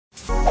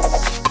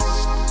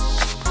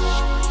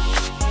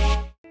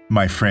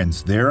My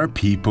friends, there are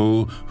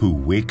people who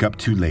wake up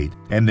too late,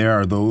 and there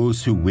are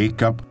those who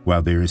wake up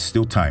while there is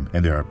still time,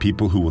 and there are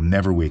people who will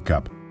never wake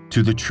up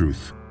to the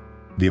truth.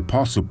 The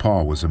Apostle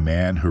Paul was a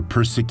man who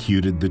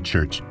persecuted the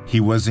church. He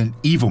was an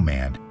evil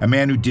man, a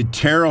man who did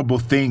terrible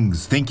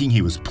things thinking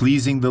he was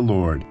pleasing the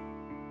Lord.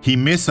 He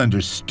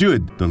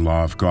misunderstood the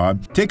law of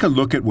God. Take a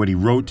look at what he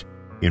wrote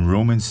in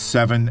Romans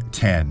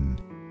 7:10.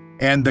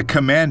 And the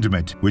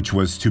commandment, which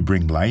was to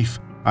bring life,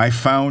 I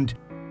found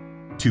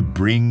to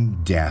bring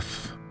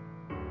death.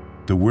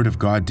 The Word of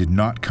God did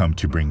not come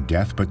to bring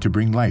death, but to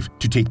bring life,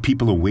 to take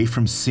people away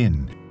from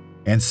sin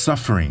and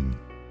suffering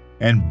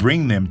and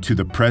bring them to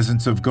the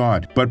presence of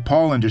God. But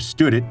Paul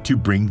understood it to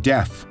bring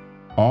death.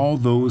 All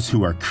those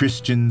who are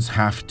Christians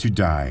have to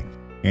die,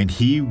 and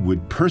he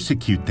would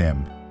persecute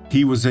them.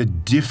 He was a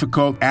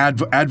difficult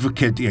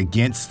advocate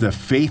against the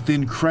faith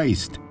in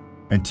Christ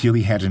until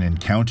he had an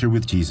encounter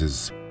with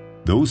Jesus.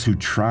 Those who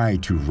try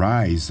to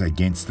rise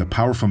against the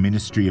powerful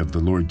ministry of the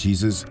Lord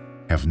Jesus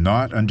have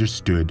not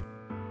understood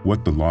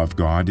what the law of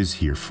God is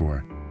here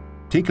for.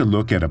 Take a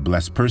look at a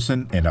blessed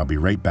person, and I'll be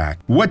right back.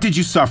 What did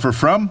you suffer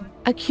from?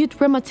 Acute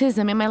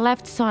rheumatism in my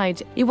left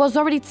side. It was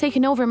already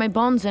taking over my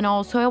bones and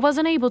all, so I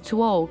wasn't able to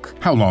walk.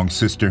 How long,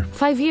 sister?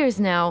 5 years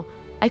now.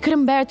 I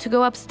couldn't bear to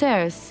go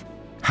upstairs.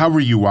 How were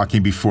you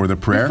walking before the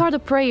prayer? Before the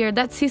prayer,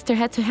 that sister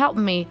had to help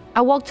me.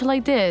 I walked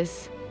like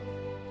this.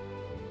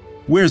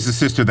 Where's the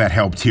sister that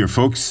helped here,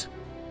 folks?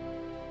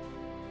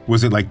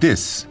 Was it like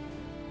this?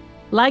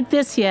 Like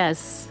this,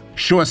 yes.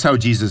 Show us how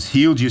Jesus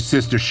healed you,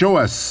 sister. Show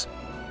us.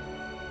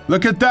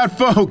 Look at that,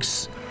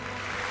 folks.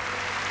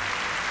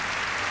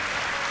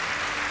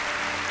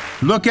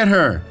 Look at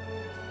her.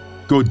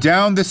 Go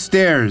down the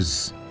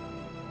stairs.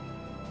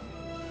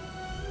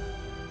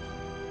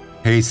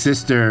 Hey,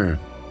 sister.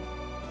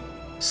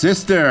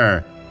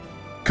 Sister,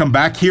 come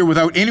back here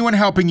without anyone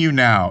helping you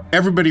now.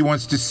 Everybody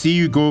wants to see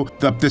you go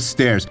up the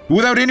stairs.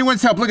 Without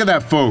anyone's help. Look at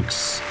that,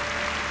 folks.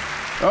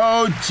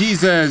 Oh,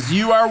 Jesus,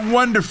 you are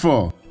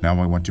wonderful. Now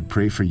I want to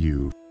pray for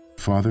you.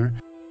 Father,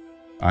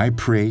 I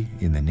pray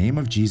in the name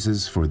of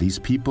Jesus for these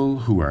people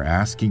who are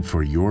asking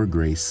for your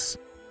grace.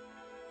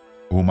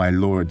 Oh, my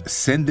Lord,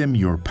 send them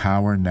your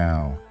power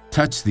now.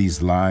 Touch these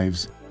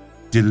lives.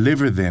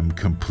 Deliver them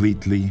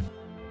completely.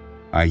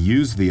 I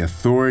use the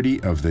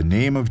authority of the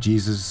name of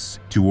Jesus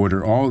to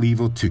order all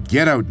evil to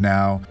get out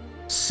now.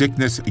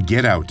 Sickness,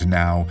 get out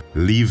now.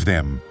 Leave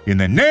them. In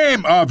the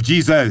name of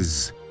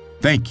Jesus.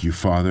 Thank you,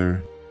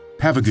 Father.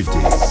 Have a good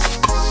day.